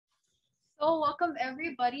So welcome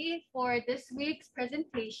everybody for this week's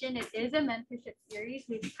presentation. It is a mentorship series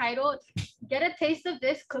we've titled Get a Taste of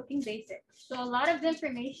This Cooking Basics. So a lot of the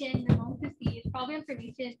information you're going to see is probably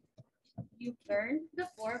information you've learned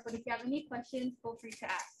before, but if you have any questions, feel free to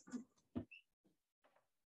ask.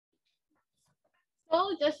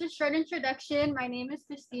 So just a short introduction. My name is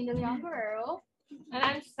Kristine, Deleon, Guerrero. And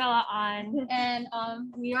I'm Stella on. And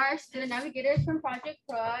we are student navigators from Project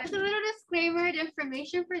PROA. Just a little disclaimer, the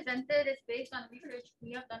information presented is based on research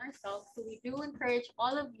we have done ourselves. So we do encourage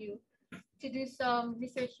all of you to do some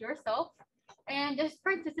research yourself and just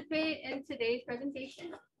participate in today's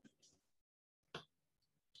presentation.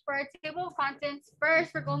 For our table of contents,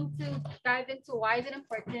 first we're going to dive into why is it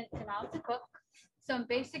important to know how to cook, some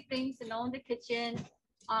basic things to know in the kitchen,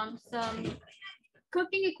 some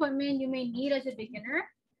cooking equipment you may need as a beginner.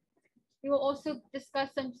 We will also discuss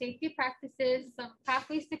some safety practices, some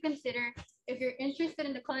pathways to consider if you're interested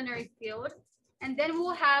in the culinary field. And then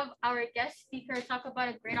we'll have our guest speaker talk about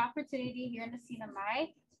a great opportunity here in the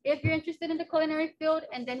CNMI if you're interested in the culinary field,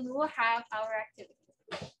 and then we will have our activity.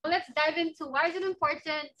 So let's dive into why is it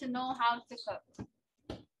important to know how to cook.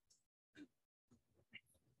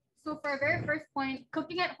 So for our very first point,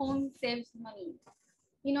 cooking at home saves money.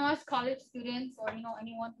 You know, as college students or,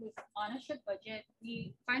 anyone who's on a strict budget,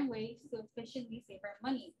 we find ways to efficiently save our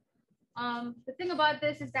money. The thing about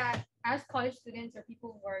this is that as college students or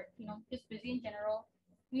people who are, just busy in general,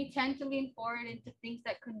 we tend to lean forward into things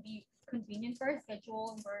that can be convenient for our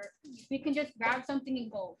schedule, where we can just grab something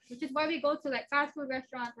and go, which is why we go to like fast food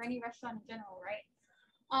restaurants or any restaurant in general,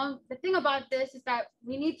 right? The thing about this is that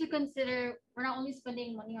we need to consider we're not only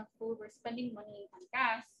spending money on food, we're spending money on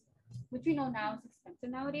gas, which we know now is expensive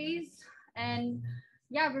nowadays. And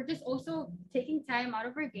yeah, we're just also taking time out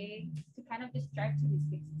of our day to kind of just drive to these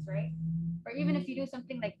places, right? Or even if you do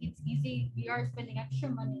something like It's Easy, we are spending extra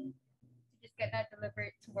money to just get that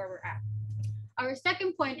delivered to where we're at. Our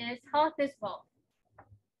second point is health is wealth.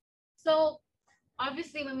 So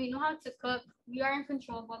obviously when we know how to cook, we are in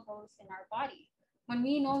control of what goes in our body. When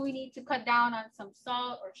we know we need to cut down on some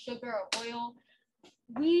salt or sugar or oil,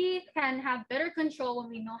 we can have better control when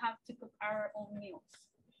we know how to cook our own meals.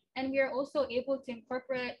 And we are also able to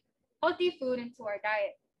incorporate healthy food into our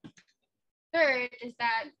diet. Third is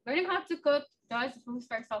that learning how to cook does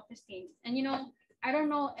boost our self-esteem. And I don't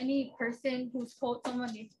know any person who's told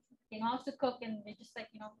someone they know how to cook and they just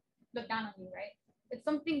look down on you, right? It's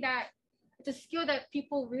something that it's a skill that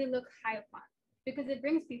people really look high upon because it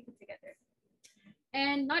brings people together.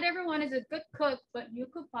 And not everyone is a good cook, but you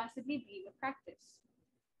could possibly be with practice.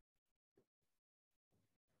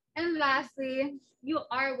 And lastly, you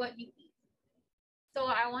are what you eat. So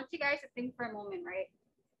I want you guys to think for a moment, right?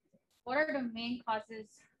 What are the main causes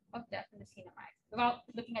of death in the CNMI? Without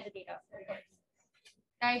looking at the data, of course.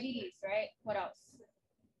 Diabetes, right? What else?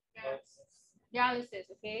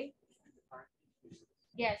 Dialysis, okay?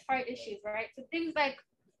 Yes, heart issues, right? So things like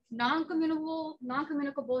non-communicable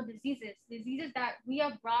diseases that we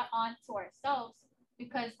have brought on to ourselves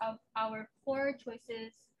because of our poor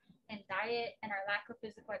choices and diet and our lack of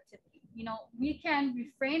physical activity. We can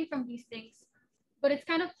refrain from these things, but it's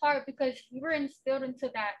kind of hard because we were instilled into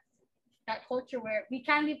that culture where we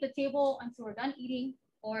can't leave the table until we're done eating,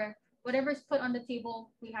 or whatever's put on the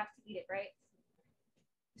table, we have to eat it, right?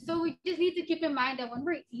 So we just need to keep in mind that when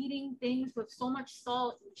we're eating things with so much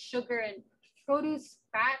salt and sugar and produce,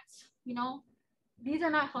 fats, these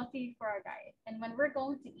are not healthy for our diet. And when we're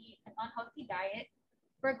going to eat an unhealthy diet,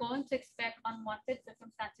 we're going to expect unwanted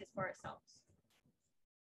circumstances for ourselves.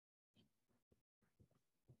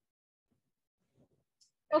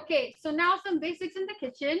 Okay, so now some basics in the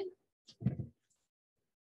kitchen.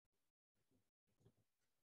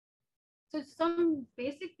 So some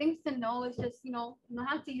basic things to know is just, know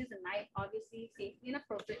how to use a knife, obviously, safely and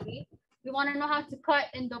appropriately. We want to know how to cut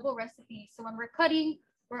in double recipes. So when we're cutting,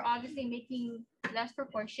 we're obviously making less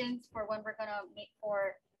proportions for when we're gonna make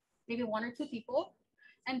for maybe 1 or 2 people.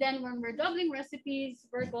 And then when we're doubling recipes,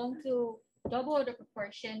 we're going to double the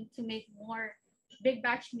proportion to make more big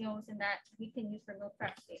batch meals and that we can use for meal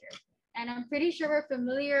prep later. And I'm pretty sure we're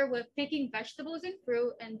familiar with picking vegetables and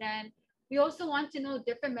fruit. And then we also want to know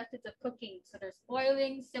different methods of cooking. So there's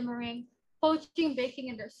boiling, simmering, poaching,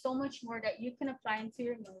 baking, and there's so much more that you can apply into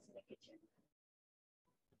your meals in the kitchen.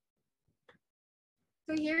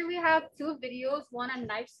 So here we have 2 videos, one on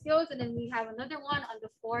knife skills, and then we have another one on the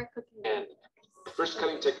 4 cooking. And the first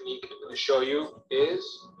cutting technique I'm going to show you is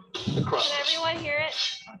the crust. Can everyone hear it?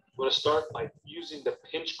 I'm going to start by using the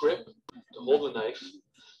pinch grip to hold the knife,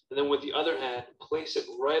 and then with the other hand, place it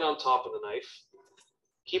right on top of the knife.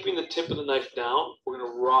 Keeping the tip of the knife down, we're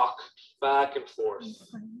going to rock back and forth.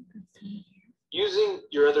 using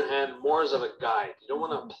your other hand more as of a guide. You don't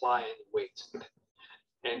want to apply any weight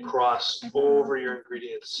and cross over your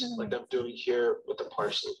ingredients like I'm doing here with the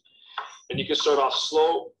parsley. And you can start off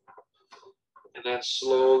slow and then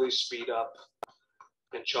slowly speed up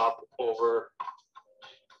and chop over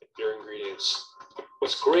your ingredients.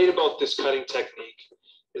 What's great about this cutting technique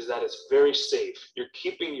is that it's very safe. You're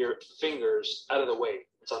keeping your fingers out of the way.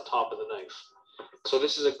 It's on top of the knife. So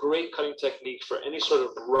this is a great cutting technique for any sort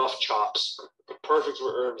of rough chops, perfect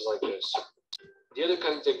for herbs like this. The other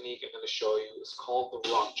cutting technique I'm going to show you is called the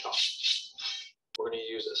rock chop. We're going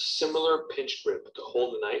to use a similar pinch grip to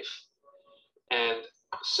hold the knife and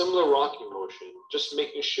similar rocking motion, just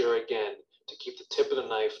making sure again to keep the tip of the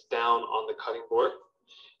knife down on the cutting board,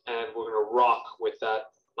 and we're going to rock with that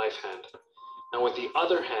knife hand. Now with the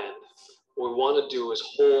other hand, what we want to do is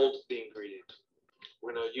hold the ingredient.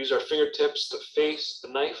 We're going to use our fingertips to face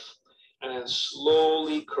the knife and then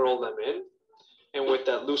slowly curl them in. And with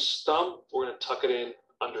that loose thumb, we're going to tuck it in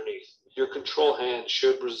underneath. Your control hand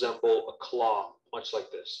should resemble a claw, much like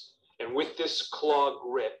this. And with this claw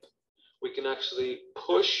grip, we can actually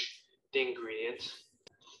push the ingredient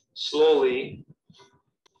slowly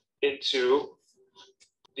into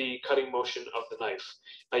the cutting motion of the knife.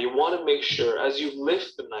 Now you want to make sure as you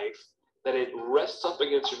lift the knife that it rests up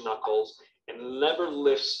against your knuckles and never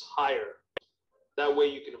lifts higher. That way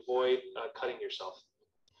you can avoid cutting yourself.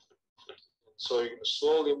 So you're going to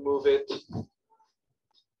slowly move it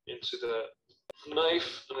into the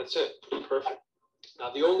knife, and that's it. Perfect.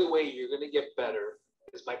 Now the only way you're going to get better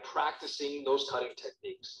is by practicing those cutting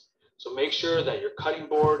techniques. So make sure that your cutting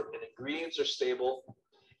board and ingredients are stable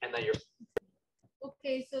and that you're...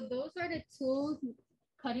 Okay, so those are the two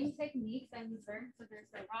cutting techniques that we learned. So there's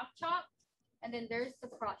the rock chop, and then there's the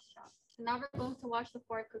cross chop. So now we're going to watch the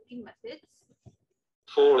 4 cooking methods.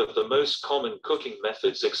 4 of the most common cooking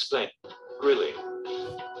methods explained. Grilling.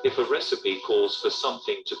 If a recipe calls for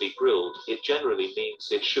something to be grilled, it generally means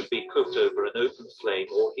it should be cooked over an open flame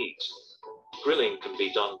or heat. Grilling can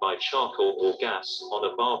be done by charcoal or gas,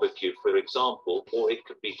 on a barbecue for example, or it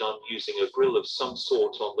can be done using a grill of some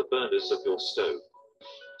sort on the burners of your stove.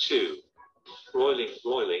 2. Broiling.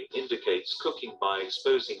 Broiling indicates cooking by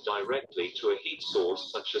exposing directly to a heat source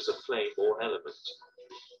such as a flame or element.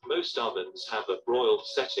 Most ovens have a broiled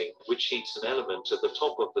setting, which heats an element at the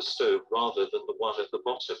top of the stove rather than the one at the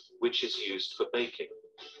bottom, which is used for baking.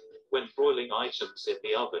 When broiling items in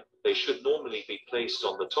the oven, they should normally be placed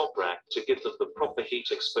on the top rack to give them the proper heat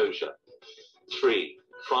exposure. 3.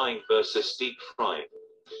 Frying versus deep frying.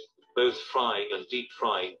 Both frying and deep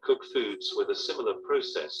frying cook foods with a similar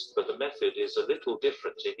process, but the method is a little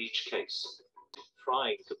different in each case.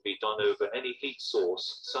 Frying can be done over any heat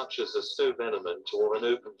source, such as a stove element or an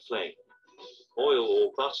open flame. Oil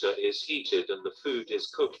or butter is heated and the food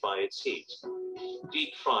is cooked by its heat.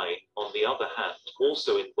 Deep frying, on the other hand,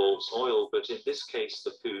 also involves oil, but in this case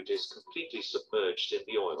the food is completely submerged in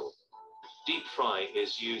the oil. Deep frying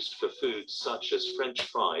is used for foods such as French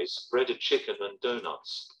fries, breaded chicken and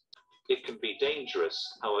donuts. It can be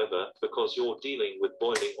dangerous, however, because you're dealing with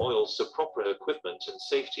boiling oil, so proper equipment and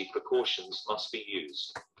safety precautions must be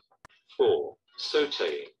used. 4.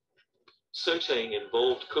 Sautéing. Sautéing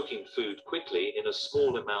involved cooking food quickly in a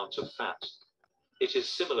small amount of fat. It is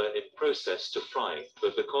similar in process to frying,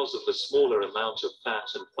 but because of the smaller amount of fat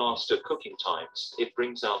and faster cooking times, it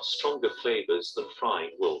brings out stronger flavors than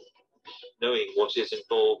frying will. Knowing what is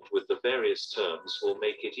involved with the various terms will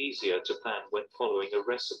make it easier to plan when following a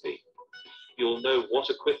recipe. You'll know what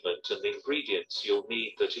equipment and ingredients you'll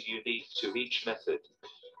need that are unique to each method.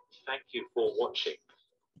 Thank you for watching.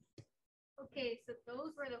 Okay, so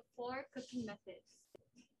those were the 4 cooking methods.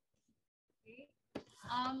 Okay.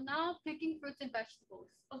 Now picking fruits and vegetables.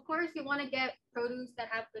 Of course, you want to get produce that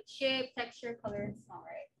have good shape, texture, color, and smell,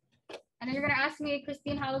 right? And then you're gonna ask me,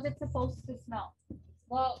 Kristine, how is it supposed to smell?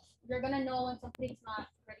 Well, you're gonna know when something's not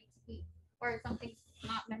ready to eat or something's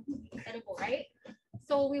not meant to be edible, right?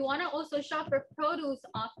 So we want to also shop for produce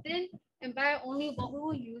often and buy only what we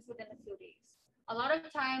will use within a few days. A lot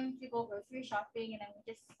of times we go grocery shopping and then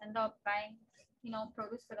we just end up buying,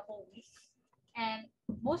 produce for the whole week. And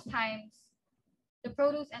most times the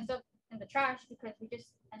produce ends up in the trash because we just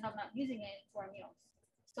end up not using it for our meals.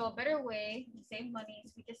 So a better way to save money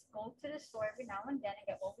is we just go to the store every now and then and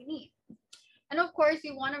get what we need. And of course,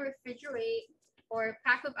 we want to refrigerate or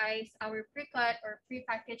pack with ice our pre-cut or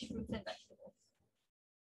pre-packaged fruits and vegetables.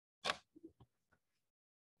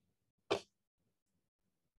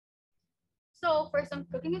 So for some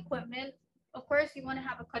cooking equipment, of course, we want to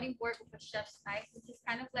have a cutting board with a chef's knife, which is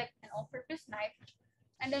kind of like an all-purpose knife.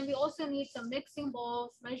 And then we also need some mixing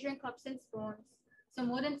bowls, measuring cups and spoons, some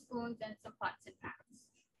wooden spoons, and some pots and pans.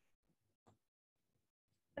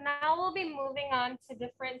 So now we'll be moving on to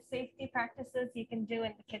different safety practices you can do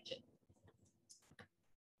in the kitchen.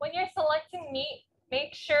 When you're selecting meat,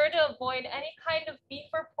 make sure to avoid any kind of beef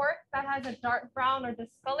or pork that has a dark brown or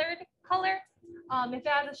discolored color, if it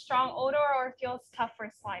has a strong odor or feels tough or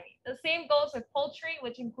slimy. The same goes with poultry,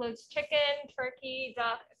 which includes chicken, turkey,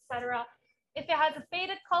 duck, etc. If it has a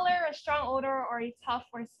faded color, a strong odor, or a tough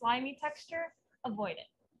or slimy texture, avoid it.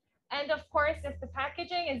 And of course, if the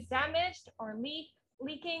packaging is damaged or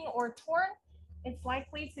leaking or torn, it's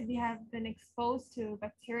likely to have been exposed to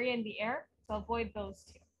bacteria in the air, so avoid those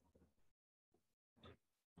too.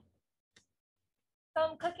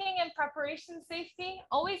 Some cooking and preparation safety: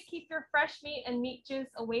 always keep your fresh meat and meat juice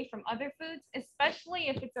away from other foods, especially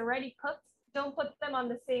if it's already cooked. Don't put them on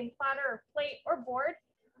the same platter or plate or board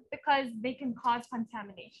because they can cause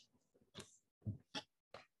contamination.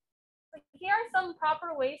 Here are some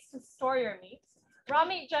proper ways to store your meat. Raw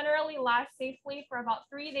meat generally lasts safely for about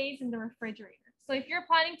 3 days in the refrigerator. So if you're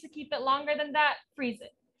planning to keep it longer than that, freeze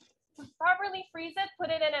it. To properly freeze it, put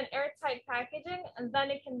it in an airtight packaging, and then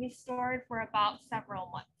it can be stored for about several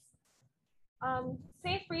months.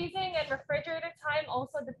 Safe freezing and refrigerator time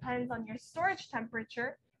also depends on your storage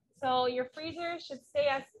temperature. So your freezer should stay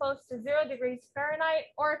as close to 0 degrees Fahrenheit,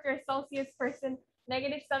 or if you're a Celsius person,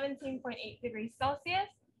 negative 17.8 degrees Celsius.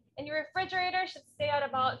 And your refrigerator should stay at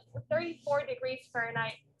about 34 degrees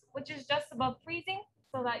Fahrenheit, which is just above freezing,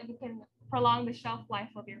 so that you can prolong the shelf life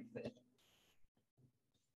of your food.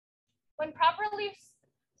 When properly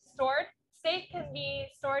stored, steak can be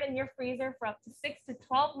stored in your freezer for up to 6 to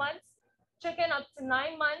 12 months, chicken up to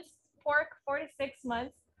 9 months, pork 4 to 6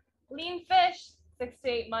 months, lean fish 6 to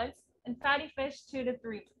 8 months, and fatty fish 2 to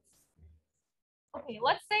 3 months. Okay,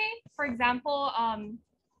 let's say, for example,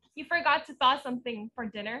 you forgot to thaw something for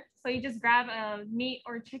dinner. So you just grab a meat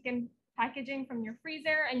or chicken packaging from your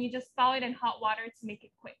freezer and you just thaw it in hot water to make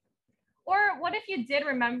it quick. Or what if you did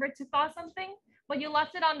remember to thaw something, but you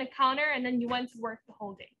left it on the counter and then you went to work the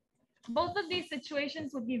whole day? Both of these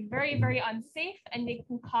situations would be very, very unsafe, and they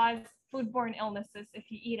can cause foodborne illnesses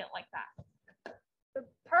if you eat it like that. The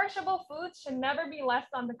perishable foods should never be left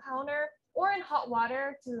on the counter or in hot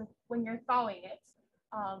water when you're thawing it.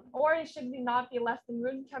 Or it should not be left in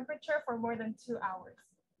room temperature for more than 2 hours.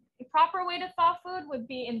 A proper way to thaw food would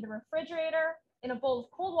be in the refrigerator, in a bowl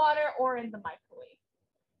of cold water, or in the microwave.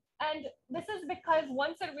 And this is because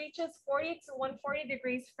once it reaches 40 to 140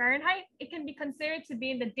 degrees Fahrenheit, it can be considered to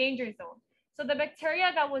be in the danger zone. So the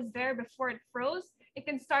bacteria that was there before it froze, it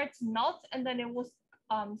can start to melt, and then it will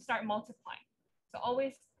start multiplying. So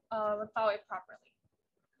always thaw it properly.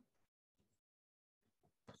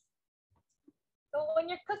 So when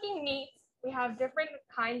you're cooking meat, we have different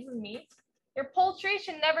kinds of meat. Your poultry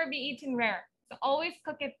should never be eaten rare. So always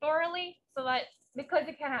cook it thoroughly, so that because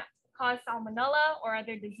it can cause salmonella or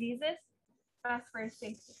other diseases, that's for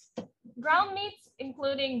safety. Ground meats,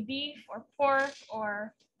 including beef or pork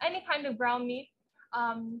or any kind of ground meat,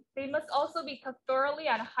 they must also be cooked thoroughly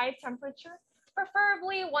at a high temperature,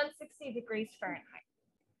 preferably 160 degrees Fahrenheit.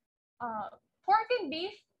 Pork and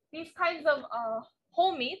beef, these kinds of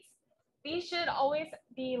whole meats, these should always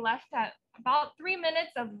be left at about 3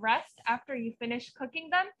 minutes of rest after you finish cooking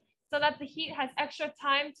them, so that the heat has extra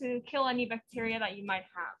time to kill any bacteria that you might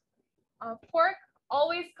have. Pork,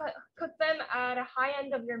 always cook them at a high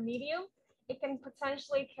end of your medium. It can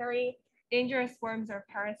potentially carry dangerous worms or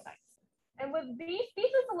parasites. And with beef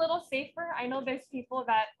is a little safer. I know there's people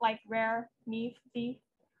that like rare beef,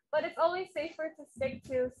 but it's always safer to stick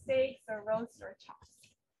to steaks or roasts or chops.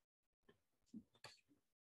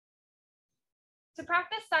 To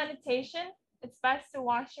practice sanitation, it's best to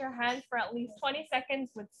wash your hands for at least 20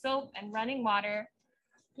 seconds with soap and running water.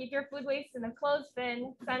 Keep your food waste in a closed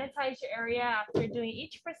bin, sanitize your area after doing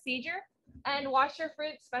each procedure, and wash your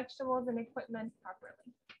fruits, vegetables, and equipment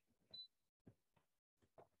properly.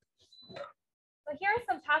 So here are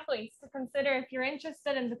some pathways to consider if you're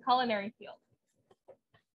interested in the culinary field.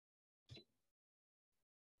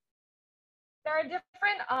 There are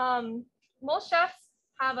different, most chefs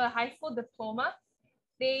have a high school diploma.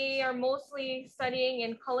 They are mostly studying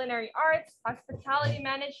in culinary arts, hospitality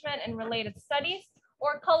management, and related studies,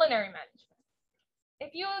 or culinary management.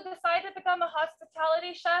 If you decide to become a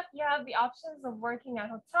hospitality chef, you have the options of working at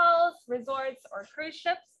hotels, resorts, or cruise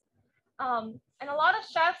ships. And a lot of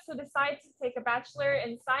chefs who decide to take a bachelor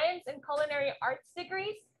in science and culinary arts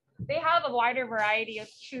degrees, they have a wider variety of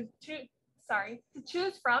to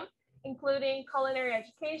choose from, including culinary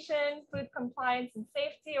education, food compliance and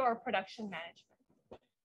safety, or production management.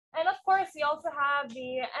 And of course, we also have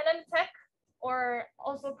the NM Tech or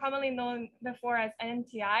also commonly known before as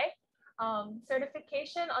NMTI,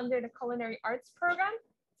 certification under the Culinary Arts Program.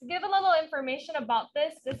 To give a little information about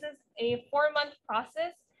this, this is a 4-month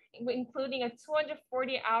process, including a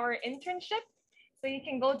 240-hour internship. So you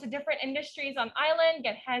can go to different industries on island,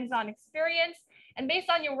 get hands-on experience, and based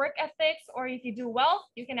on your work ethics, or if you do well,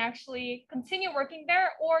 you can actually continue working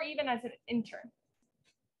there or even as an intern.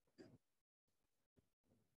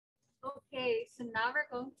 Okay, so now we're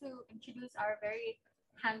going to introduce our very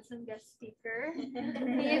handsome guest speaker.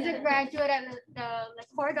 He is a graduate at the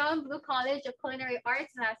Cordon Bleu College of Culinary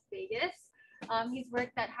Arts in Las Vegas. He's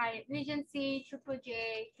worked at Hyatt Regency, Triple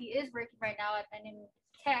J. He is working right now at NM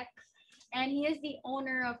Tech, and he is the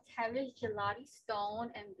owner of Tevish Gelati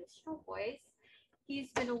Stone and Bistro Voice. He's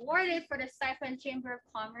been awarded for the Saipan Chamber of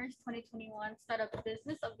Commerce 2021 Startup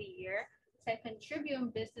Business of the Year, Saipan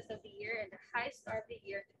Tribune Business of the Year, and the High Star of the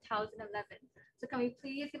Year 2011. So can we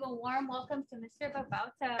please give a warm welcome to Mr.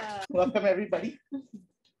 Babauta? Welcome, everybody.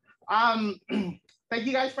 Thank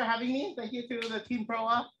you guys for having me. Thank you to the Team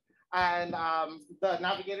PROA and the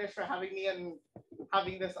navigators for having me and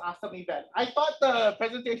having this awesome event. I thought the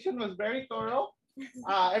presentation was very thorough.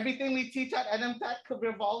 Everything we teach at NM Tech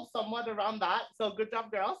revolves somewhat around that. So good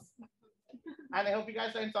job, girls. And I hope you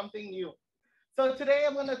guys learned something new. So today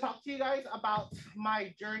I'm going to talk to you guys about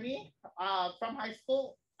my journey from high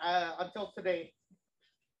school until today.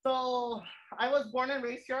 So I was born and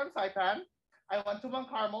raised here in Saipan. I went to Mount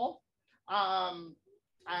Carmel.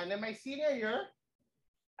 And in my senior year,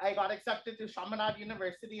 I got accepted to Chaminade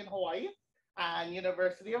University in Hawaii and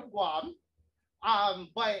University of Guam.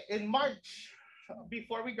 But in March,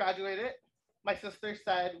 before we graduated, my sister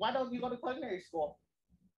said, "Why don't you go to culinary school?"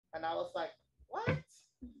 And I was like, "What?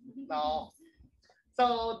 No."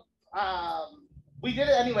 So we did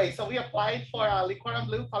it anyway. So we applied for Le Cordon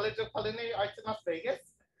Bleu College of Culinary Arts in Las Vegas.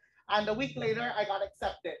 And a week later, I got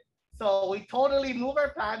accepted. So we totally moved our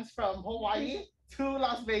plans from Hawaii to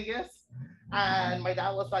Las Vegas. And my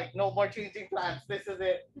dad was like, "No more changing plans. This is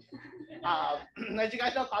it." As you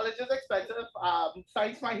guys know, college is expensive.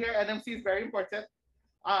 Starting smart here, NMC is very important.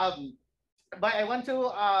 But I went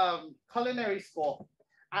to culinary school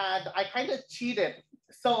and I kind of cheated.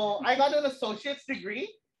 So I got an associate's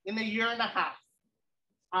degree in a year and a half.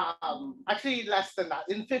 Actually less than that,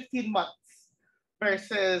 in 15 months.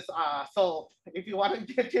 Versus, so if you want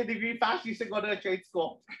to get your degree fast, you should go to a trade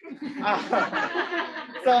school.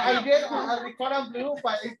 So I did Le Cordon Bleu,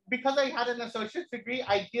 but because I had an associate's degree,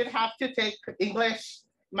 I did have to take English,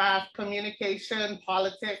 math, communication,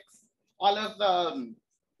 politics, all of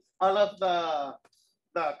the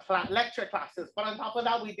lecture classes. But on top of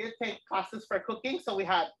that, we did take classes for cooking. So we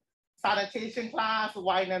had sanitation class,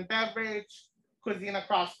 wine and beverage, cuisine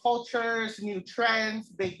across cultures, new trends,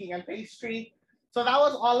 baking and pastry. So that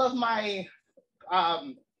was all of my,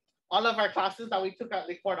 all of our classes that we took at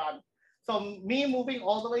Le Cordon. So me moving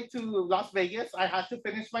all the way to Las Vegas, I had to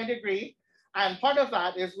finish my degree. And part of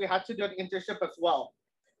that is we had to do an internship as well.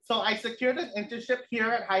 So I secured an internship here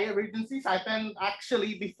at Hyatt Regency Saipan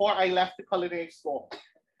actually before I left the culinary school.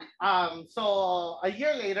 So a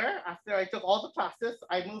year later, after I took all the classes,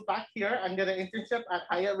 I moved back here and did an internship at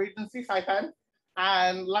Hyatt Regency Saipan.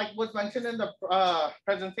 And like was mentioned in the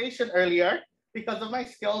presentation earlier, because of my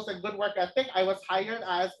skills and good work ethic, I was hired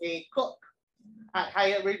as a cook at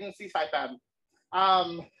Hyatt Regency Saipan.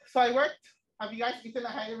 So I worked. Have you guys eaten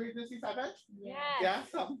at Hyatt Regency Saipan? Yes.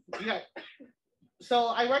 Yeah. So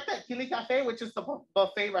I worked at Kili Cafe, which is the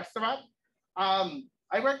buffet restaurant.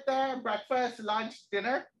 I worked there, breakfast, lunch,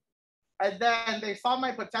 dinner, and then they saw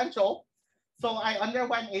my potential. So I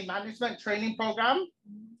underwent a management training program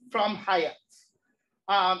from Hyatt.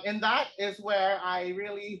 And that is where I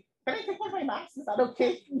really, can I take off my mask? Is that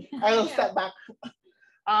okay? I will step back.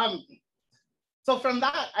 So from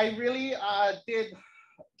that, I really did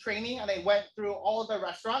training and I went through all the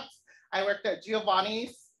restaurants. I worked at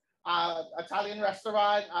Giovanni's, Italian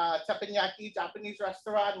restaurant, Teppanyaki, Japanese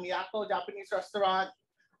restaurant, Miyako, Japanese restaurant.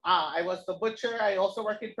 I was the butcher. I also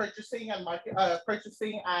worked in purchasing and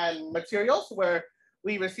purchasing and materials, where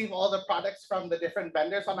we receive all the products from the different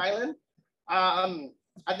vendors on island.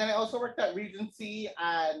 And then I also worked at Regency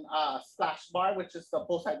and Splash Bar, which is the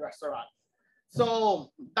poolside restaurant.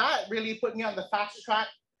 So that really put me on the fast track,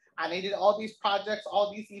 and I did all these projects,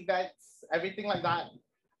 all these events, everything like that.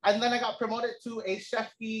 And then I got promoted to a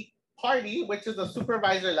chef-y party, which is a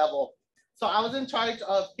supervisor level. So I was in charge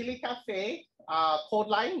of Kili Cafe, code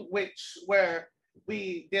line, where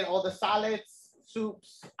we did all the salads,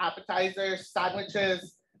 soups, appetizers,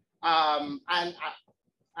 sandwiches, and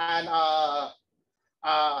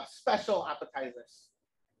special appetizers.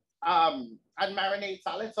 and marinade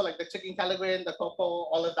salad. So like the chicken calagrin, the coco,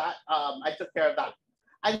 all of that, I took care of that.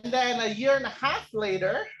 And then a year and a half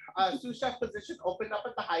later, a sous chef position opened up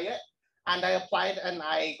at the Hyatt, and I applied and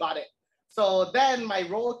I got it. So then my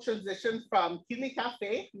role transitioned from Kidney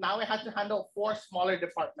Cafe. Now I had to handle 4 smaller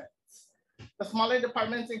departments. The smaller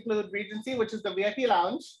departments include Regency, which is the VIP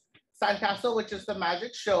lounge, Sandcastle, which is the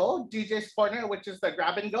magic show, DJ's Corner, which is the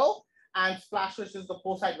grab and go, and Splash, which is the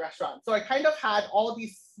poolside restaurant. So I kind of had all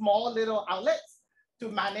these small little outlets to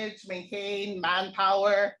manage, maintain,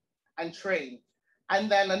 manpower, and train. And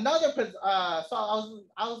then another, so I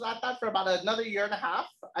was at that for about another year and a half,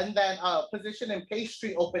 and then a position in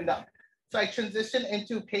pastry opened up. So I transitioned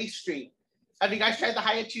into pastry. Have you guys tried the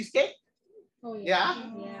Hyatt cheesecake? Oh, Yeah?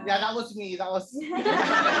 Yeah, that was me. That was,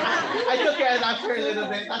 I took care of that for a little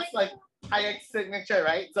bit. That's like Hyatt's signature,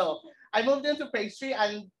 right? So I moved into pastry,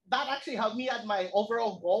 and that actually helped me at my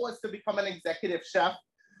overall goal was to become an executive chef.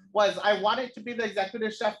 Was I wanted to be the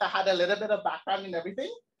executive chef that had a little bit of background in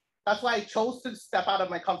everything. That's why I chose to step out of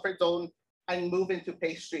my comfort zone and move into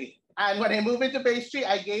pastry. And when I moved into pastry,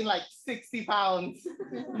 I gained like 60 pounds.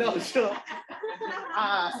 No joke.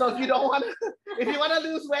 So if you want to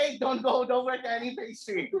lose weight, don't work at any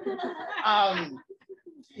pastry.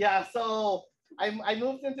 Yeah, so I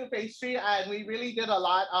moved into pastry, and we really did a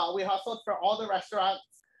lot. We hustled for all the restaurants.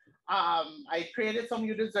 I created some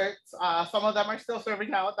new desserts. Some of them are still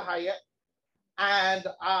serving now at the Hyatt. And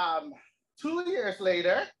 2 years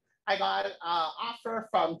later, I got an offer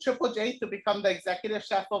from J to become the executive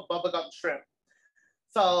chef of Bubblegum Shrimp.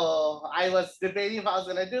 So I was debating if I was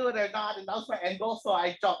gonna do it or not, and that was my end goal, so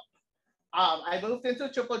I jumped. I moved into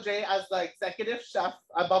J as the executive chef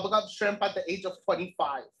at Bubblegum Shrimp at the age of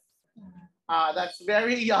 25. That's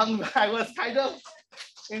very young. I was kind of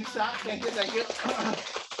in shock. Thank you.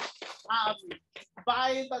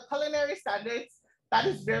 By the culinary standards, that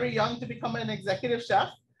is very young to become an executive chef.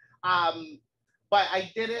 But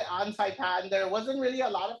I did it on Saipan. There wasn't really a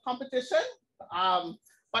lot of competition,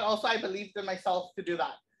 but also I believed in myself to do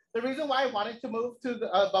that. The reason why I wanted to move to the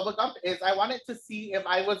Bubblegum is I wanted to see if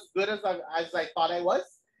I was good as I thought I was,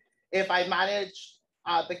 if I managed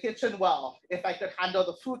the kitchen well, if I could handle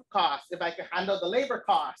the food costs, if I could handle the labor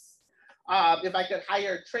costs, if I could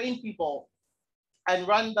hire trained people and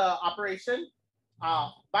run the operation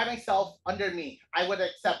by myself under me. I would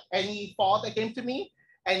accept any fault that came to me,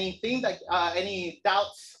 anything that, any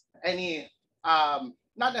doubts, any, not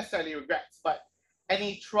necessarily regrets, but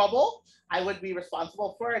any trouble, I would be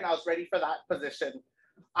responsible for, and I was ready for that position.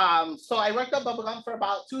 So I worked at Bubblegum for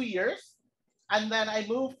about 2 years, and then I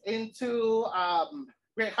moved into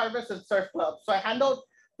Great Harvest and Surf Club. So I handled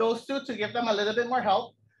those two to give them a little bit more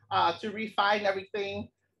help, to refine everything.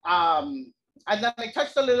 And then I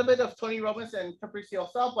touched a little bit of Tony Robbins and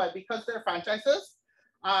Capriciosa, but because they're franchises,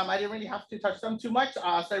 I didn't really have to touch them too much. So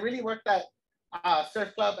I really worked at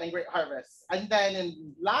Surf Club and Great Harvest. And then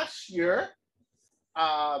in last year,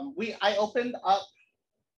 I opened up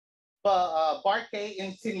Bar K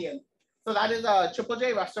in Tinian. So that is a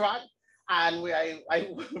J restaurant. And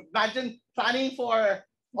I imagine planning for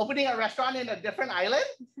opening a restaurant in a different island.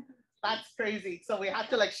 That's crazy. So we had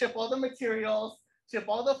to like ship all the materials, ship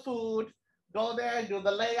all the food, go there, do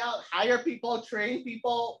the layout, hire people, train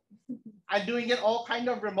people, and doing it all kind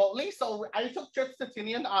of remotely. So I took trips to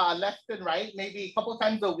Tinian left and right, maybe a couple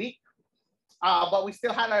times a week, but we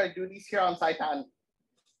still had our duties here on Saipan.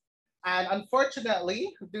 And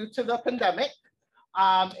unfortunately, due to the pandemic,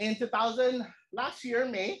 last year,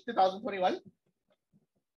 May 2021,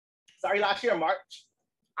 last year, March,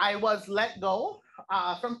 I was let go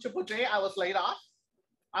from J. I was laid off.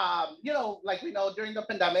 You know, like we know during the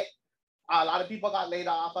pandemic, a lot of people got laid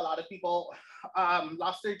off, a lot of people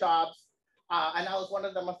lost their jobs, and I was one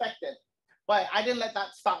of them affected. But I didn't let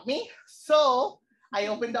that stop me. So I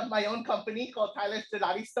opened up my own company called Tyler's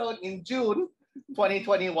Gelati Stone in June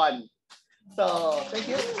 2021. So thank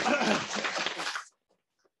you.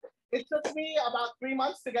 It took me about 3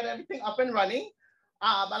 months to get everything up and running.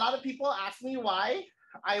 A lot of people asked me why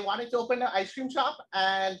I wanted to open an ice cream shop,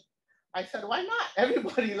 and I said, why not?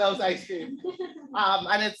 Everybody loves ice cream.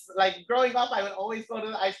 And it's like growing up, I would always go to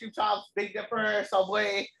the ice cream shops, Big Dipper,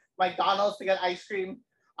 Subway, McDonald's to get ice cream.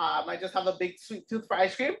 I just have a big sweet tooth for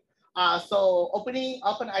ice cream. So opening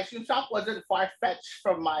up an ice cream shop wasn't far-fetched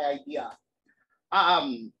from my idea.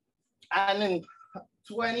 And in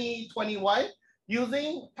 2021,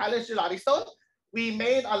 using Tyler's Gelati Stone, we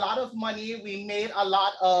made a lot of money. We made a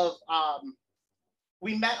lot of,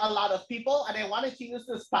 we met a lot of people, and I wanted to use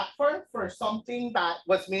this platform for something that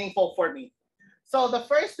was meaningful for me. So the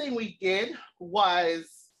first thing we did was,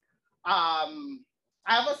 I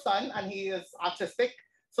have a son and he is autistic.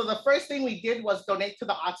 So the first thing we did was donate to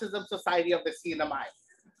the Autism Society of the CNMI.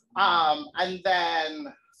 And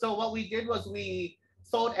then, so what we did was we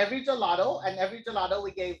sold every gelato, and every gelato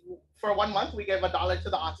we gave, for 1 month, we gave $1 to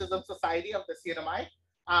the Autism Society of the CNMI.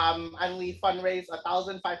 And we fundraised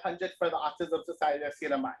 $1,500 for the Autism Society of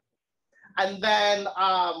CNMI. And then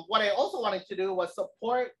what I also wanted to do was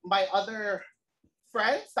support my other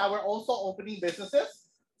friends that were also opening businesses.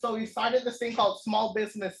 So we started this thing called Small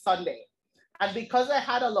Business Sunday. And because I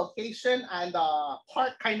had a location and a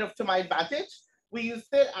park kind of to my advantage, we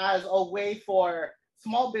used it as a way for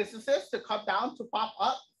small businesses to come down to pop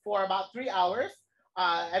up for about 3 hours.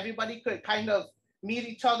 Everybody could kind of meet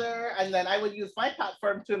each other, and then I would use my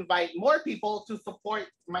platform to invite more people to support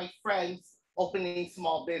my friends opening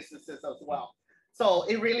small businesses as well. So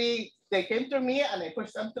it really, they came to me and I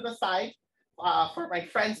pushed them to the side for my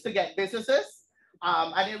friends to get businesses.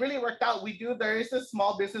 And it really worked out. There is a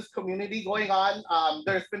small business community going on.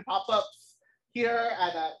 There's been pop-ups here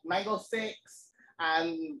at Mango 6,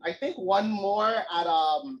 and I think one more at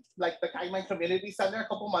like the Kaiman Community Center a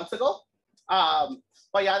couple months ago.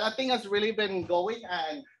 But yeah, that thing has really been going,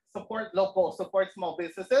 and support local, support small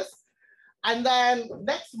businesses. And then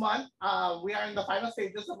next month, we are in the final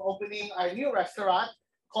stages of opening our new restaurant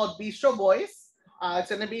called Bistro Boys.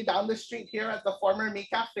 It's gonna be down the street here at the former Mi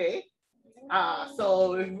Cafe.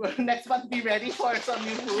 So next month, be ready for some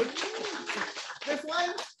new food. This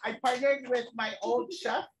one, I partnered with my old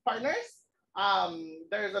chef partners.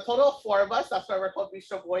 There's a total of 4 of us. That's why we're called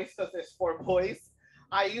Bistro Boys, because there's 4 boys.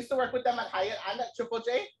 I used to work with them at Hyatt and at Triple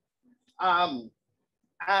J.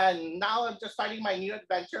 And now I'm just starting my new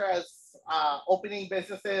adventure as opening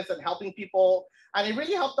businesses and helping people. And it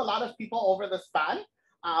really helped a lot of people over the span.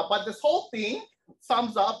 But this whole thing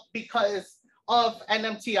sums up because of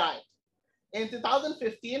NMTI. In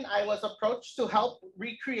 2015, I was approached to help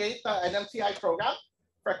recreate the NMTI program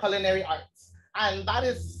for culinary arts. And that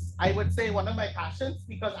is, I would say, one of my passions,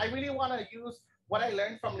 because I really want to use what I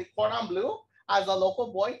learned from Le Cordon Bleu as a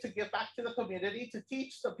local boy to give back to the community, to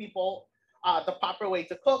teach the people the proper way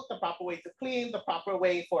to cook, the proper way to clean, the proper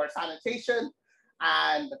way for sanitation.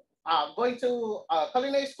 And going to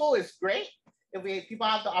culinary school is great if people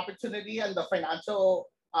have the opportunity and the financial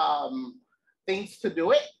things to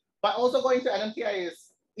do it. But also going to NMTI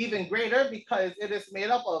is even greater, because it is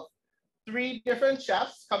made up of 3 different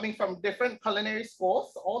chefs coming from different culinary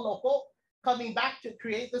schools, all local, coming back to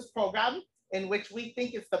create this program in which we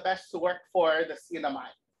think is the best to work for the CNMI.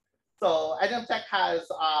 So NMTech has,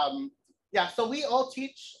 so we all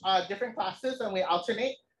teach different classes and we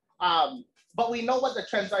alternate, but we know what the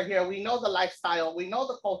trends are here. We know the lifestyle, we know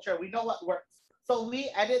the culture, we know what works. So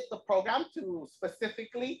we edit the program to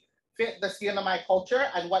specifically fit the CNMI culture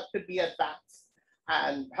and what could be advanced,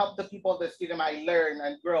 and help the people of the CNMI learn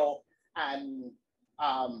and grow, and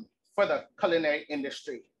for the culinary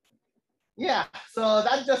industry. Yeah, so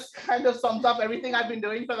that just kind of sums up everything I've been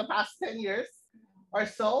doing for the past 10 years or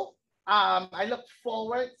so. I look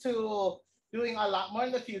forward to doing a lot more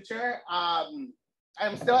in the future.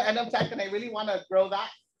 I'm still at NMTech and I really want to grow that.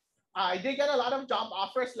 I did get a lot of job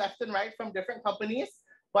offers left and right from different companies,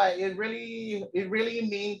 but it really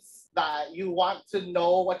means that you want to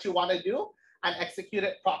know what you want to do and execute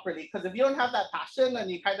it properly. Because if you don't have that passion and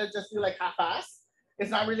you kind of just do like half-ass, it's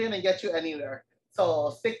not really going to get you anywhere.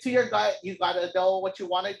 So stick to your gut. You got to know what you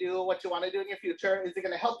want to do, in your future. Is it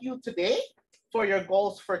going to help you today for your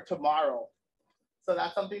goals for tomorrow? So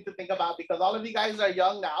that's something to think about, because all of you guys are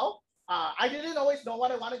young now. I didn't always know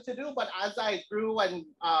what I wanted to do, but as I grew and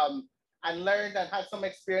learned and had some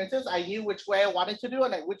experiences, I knew which way I wanted to do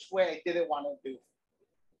and which way I didn't want to do.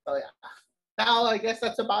 So yeah, now I guess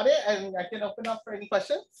that's about it, and I can open up for any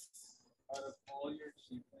questions. Out of all your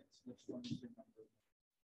achievements, which one is your number?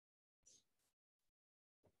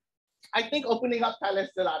 I think opening up Tyler's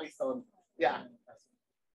Gelati Stone. Yeah.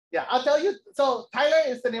 Yeah, I'll tell you. So Tyler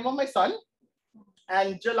is the name of my son,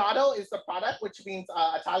 and gelato is the product, which means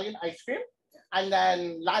Italian ice cream. And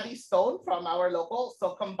then Ladi Stone from our local.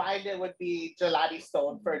 So combined, it would be Gelati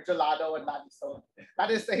Stone for gelato and Ladi Stone. That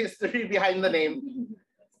is the history behind the name.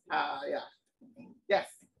 Yeah. Yes.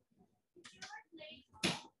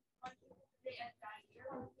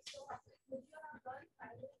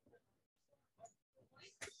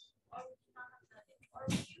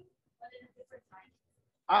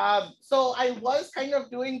 So I was kind of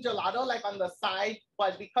doing gelato like on the side,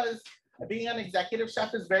 but because being an executive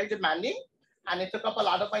chef is very demanding and it took up a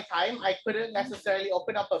lot of my time, I couldn't necessarily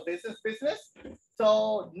open up a business.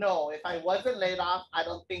 So no, if I wasn't laid off, I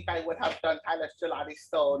don't think I would have done Tyler's Gelati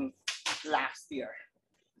Stone last year.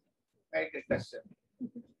 Very good question.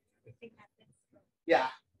 Yeah.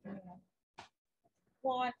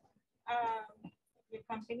 what your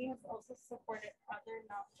company has also supported other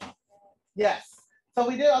nonprofits? Yes. So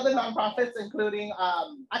we did other nonprofits, including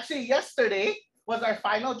actually yesterday was our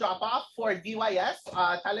final drop off for DYS.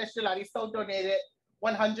 Tales Gelaristo donated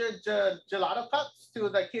 100 gelato cups to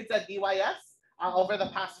the kids at DYS over the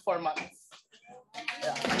past 4 months.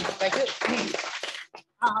 Yeah. Thank you.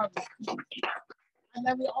 And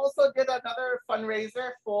then we also did another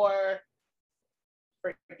fundraiser for,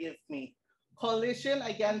 forgive me, Coalition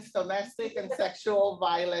Against Domestic and Sexual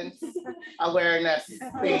Violence Awareness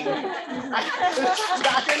thing. The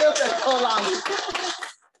acronym is so long.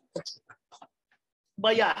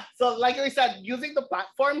 But yeah, so like we said, using the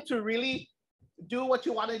platform to really do what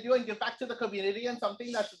you want to do and give back to the community and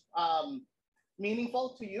something that's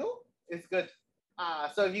meaningful to you is good.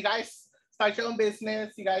 So if you guys start your own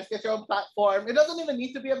business, you guys get your own platform. It doesn't even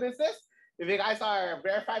need to be a business. If you guys are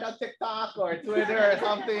verified on TikTok or Twitter or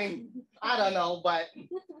something, I don't know, but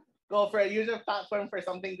go for it. Use your platform for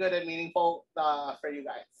something good and meaningful for you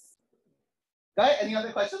guys. Guys, any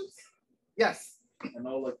other questions? Yes. I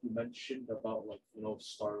know, like you mentioned about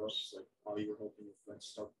startups, like how you were helping your friends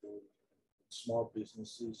start their small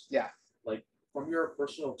businesses. Yeah. Like from your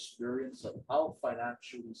personal experience, like how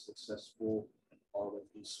financially successful are like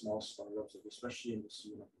these small startups, like, especially in this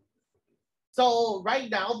unit? So right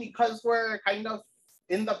now, because we're kind of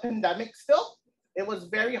in the pandemic still, it was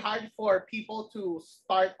very hard for people to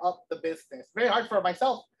start up the business. Very hard for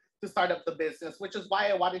myself to start up the business, which is why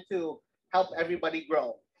I wanted to help everybody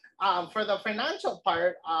grow. For the financial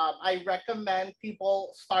part, I recommend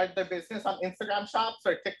people start their business on Instagram shops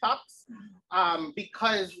or TikToks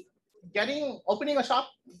because opening a shop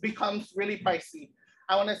becomes really pricey.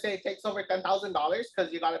 I want to say it takes over $10,000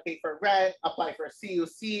 because you got to pay for rent, apply for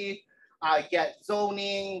CUC, get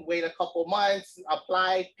zoning, wait a couple months,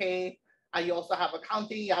 apply, pay. You also have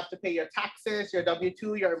accounting. You have to pay your taxes, your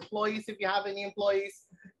W-2, your employees if you have any employees,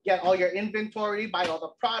 get all your inventory, buy all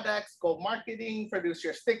the products, go marketing, produce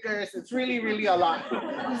your stickers. It's really, really a lot.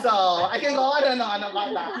 So I can go on and on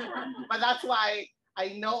about that. But that's why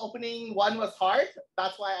I know opening one was hard.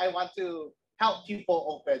 That's why I want to help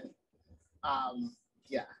people open.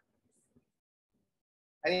 Yeah.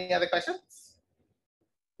 Any other questions?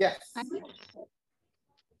 Yes.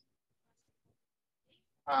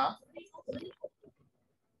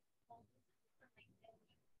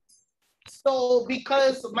 So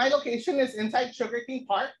because my location is inside Sugar King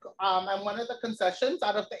Park, I'm one of the concessions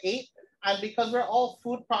out of the 8. And because we're all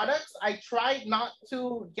food products, I tried not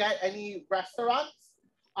to get any restaurants.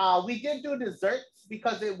 We did do desserts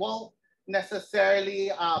because it won't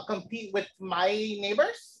necessarily compete with my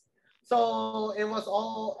neighbors. So it was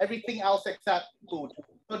everything else except food.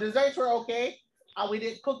 So desserts were okay. We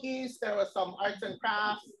did cookies. There was some arts and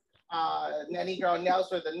crafts. Nanny Girl nails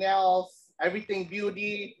for the nails. Everything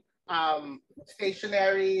beauty.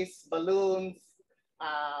 Stationaries, balloons,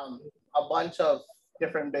 a bunch of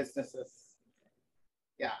different businesses.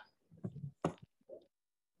 Yeah.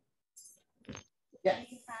 Yes.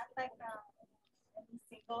 Do you have like any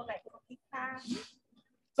single like cookie class?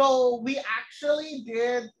 So we actually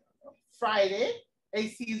did Friday a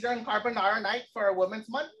Caesar and carbonara night for Women's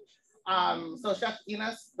Month. So Chef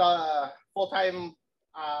Ines, the full-time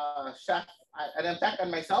chef at MTech, and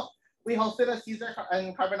myself, we hosted a Caesar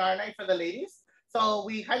and carbonara night for the ladies. So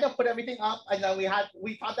we kind of put everything up, and then we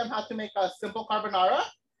taught them how to make a simple carbonara.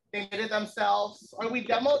 They made it themselves, or we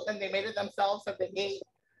demoed and they made it themselves at the 8.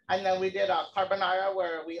 And then we did a carbonara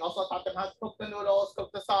where we also taught them how to cook the noodles,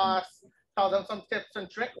 cook the sauce, taught them some tips and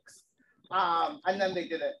tricks. And then they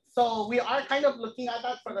did it. So we are kind of looking at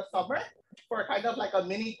that for the summer, for kind of like a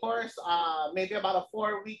mini course, maybe about a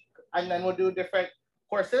 4-week, and then we'll do different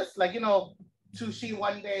courses, like, sushi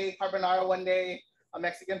one day, carbonara one day, a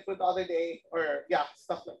Mexican food the other day, or yeah,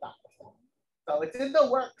 stuff like that. So it's in the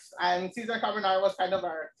works, and Caesar carbonara was kind of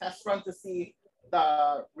our test run to see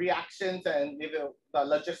the reactions and maybe the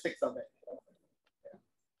logistics of it.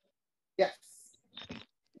 Yes.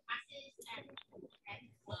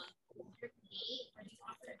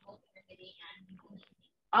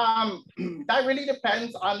 That really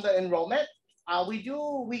depends on the enrollment.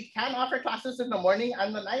 We can offer classes in the morning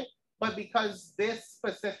and the night, but because this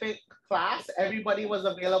specific class, everybody was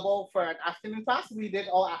available for an afternoon class, we did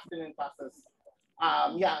all afternoon classes.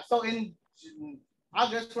 Yeah, so in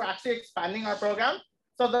August, we're actually expanding our program.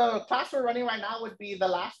 So the class we're running right now would be the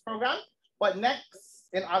last program, but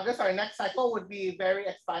in August, our next cycle would be very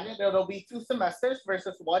expanded. It'll be 2 semesters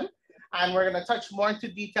versus 1, and we're gonna touch more into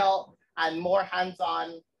detail and more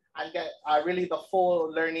hands-on and get really the full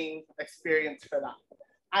learning experience for that.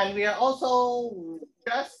 And we are also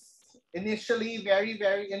just initially very,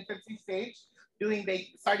 very infancy stage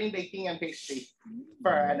starting baking and pastry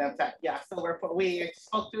for NMTech. Yeah, so we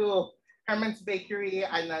spoke to Herman's Bakery,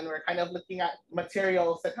 and then we're kind of looking at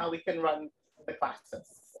materials and how we can run the classes.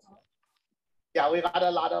 Yeah, we got a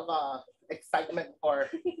lot of excitement for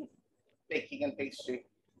baking and pastry.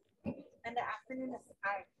 And the afternoon is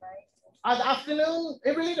hard, right? The afternoon,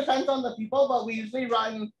 it really depends on the people, but we usually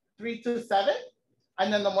run 3 to 7,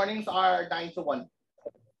 and then the mornings are 9 to 1.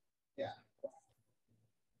 Yeah.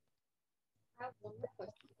 I have one more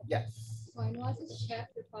question. Yes. So I know as a chef,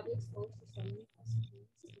 you're probably exposed to so many recipes.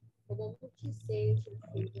 But what would you say is your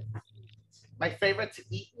favorite to eat? My favorite to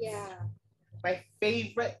eat? Yeah. My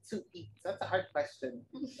favorite to eat. That's a hard question.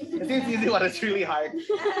 It seems easy, but it's really hard.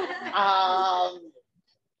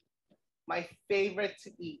 My favorite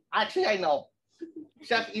to eat. Actually, I know.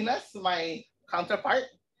 Chef Ines, my counterpart,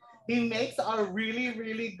 he makes a really,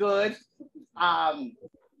 really good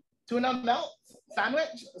tuna melt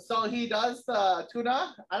sandwich. So he does the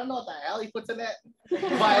tuna. I don't know what the hell he puts in it,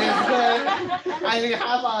 but it's good. And we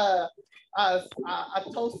have a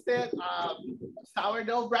toasted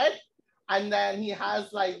sourdough bread. And then he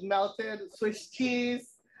has like melted Swiss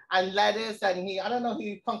cheese and lettuce. And I don't know,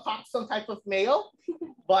 he concocts some type of mayo,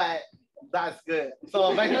 but that's good.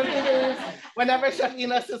 So my favorite is whenever Chef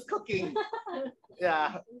Ines is cooking.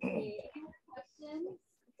 Yeah. Okay. Any more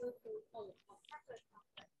questions?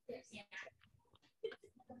 Yes.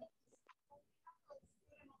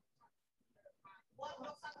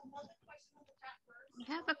 I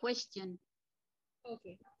have a question.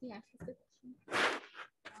 Okay. Yeah. That's the question.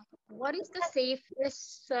 What is the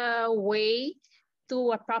safest way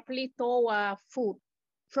to properly thaw food,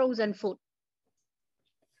 frozen food?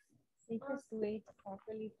 Safest way to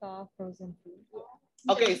properly thaw frozen food.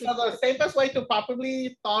 Okay, so the safest way to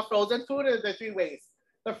properly thaw frozen food is the 3 ways.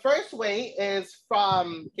 The first way is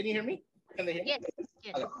from, can you hear me? Can they hear me?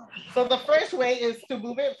 Yes. Okay. So the first way is to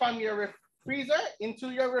move it from your freezer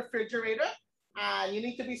into your refrigerator. And you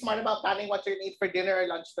need to be smart about planning what you're gonna eat for dinner or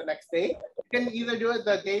lunch the next day. You can either do it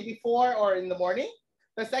the day before or in the morning.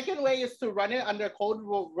 The second way is to run it under cold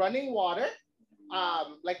running water.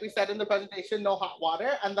 Like we said in the presentation, no hot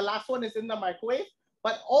water. And the last one is in the microwave,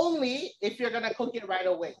 but only if you're gonna cook it right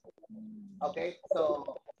away. Okay,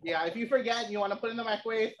 so yeah, if you forget, you wanna put it in the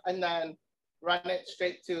microwave and then run it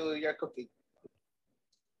straight to your cooking.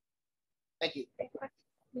 Thank you.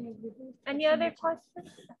 Any other questions?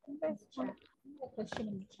 A question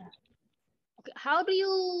in the chat. Okay. How do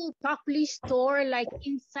you properly store like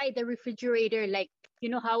inside the refrigerator? Like, you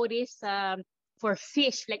know how it is for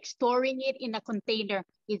fish, like storing it in a container.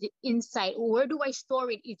 Is it inside? Where do I store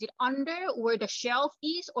it? Is it under where the shelf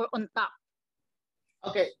is or on top?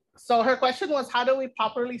 Okay, so her question was, how do we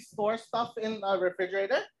properly store stuff in a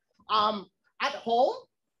refrigerator? At home,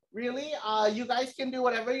 really, you guys can do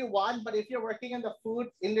whatever you want, but if you're working in the food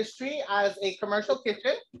industry as a commercial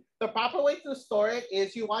kitchen, the proper way to store it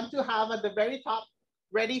is you want to have at the very top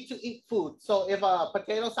ready to eat food. So if a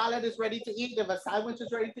potato salad is ready to eat, if a sandwich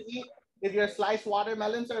is ready to eat, if your sliced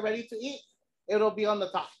watermelons are ready to eat, it'll be on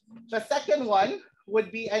the top. The second one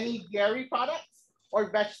would be any dairy products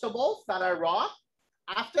or vegetables that are raw.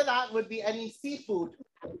 After that would be any seafood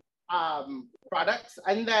products,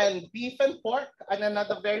 and then beef and pork, and then at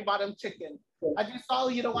the very bottom, chicken. As you saw,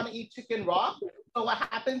 you don't want to eat chicken raw. So what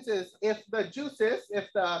happens is if the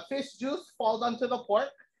fish juice falls onto the pork,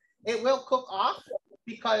 it will cook off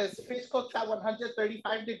because fish cooks at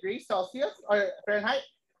 135 degrees Celsius or Fahrenheit,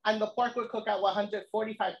 and the pork will cook at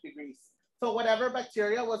 145 degrees. So whatever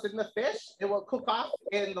bacteria was in the fish, it will cook off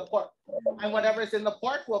in the pork. And whatever's in the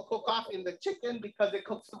pork will cook off in the chicken because it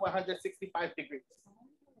cooks to 165 degrees.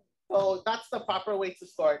 So that's the proper way to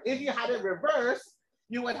store it. If you had it reversed,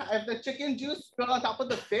 you would have, if the chicken juice spilled on top of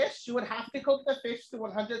the fish, you would have to cook the fish to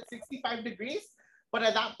 165 degrees. But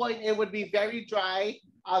at that point, it would be very dry,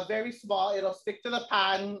 very small. It'll stick to the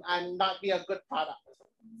pan and not be a good product.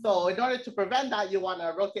 So in order to prevent that, you want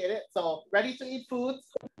to rotate it. So ready to eat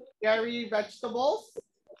foods, dairy, vegetables,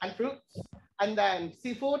 and fruits, and then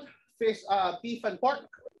seafood, fish, beef and pork,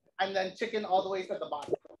 and then chicken all the way to the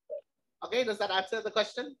bottom. Okay, does that answer the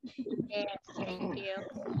question? Yes, thank you.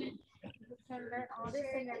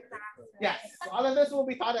 Yes, all of this will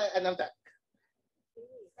be taught at NMTech.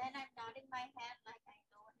 Then I'm nodding my head like I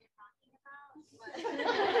know what you're talking about.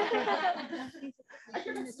 But I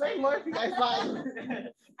can explain more if you guys like. I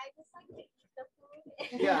just like to eat the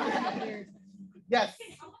food. Yeah. Yes.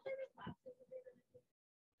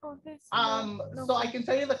 So I can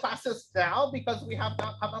tell you the classes now because we have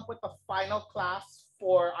now come up with the final class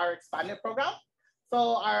for our expanded program.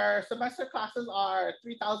 So our semester classes are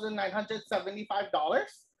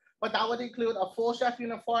 $3,975, but that would include a full chef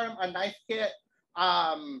uniform, a knife kit,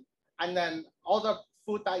 and then all the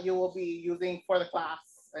food that you will be using for the class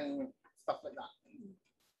and stuff like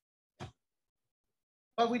that.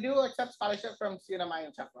 But we do accept scholarship from CNMI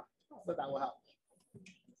and ChST, so that will help.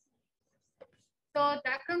 So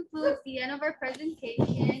that concludes the end of our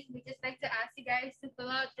presentation.